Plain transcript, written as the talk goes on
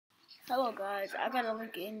Hello guys, I got a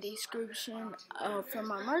link in the description for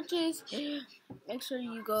my merches. Make sure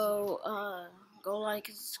you go like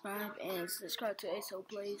and subscribe to Asole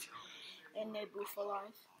Plays and Neighbor for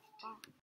Life. Bye.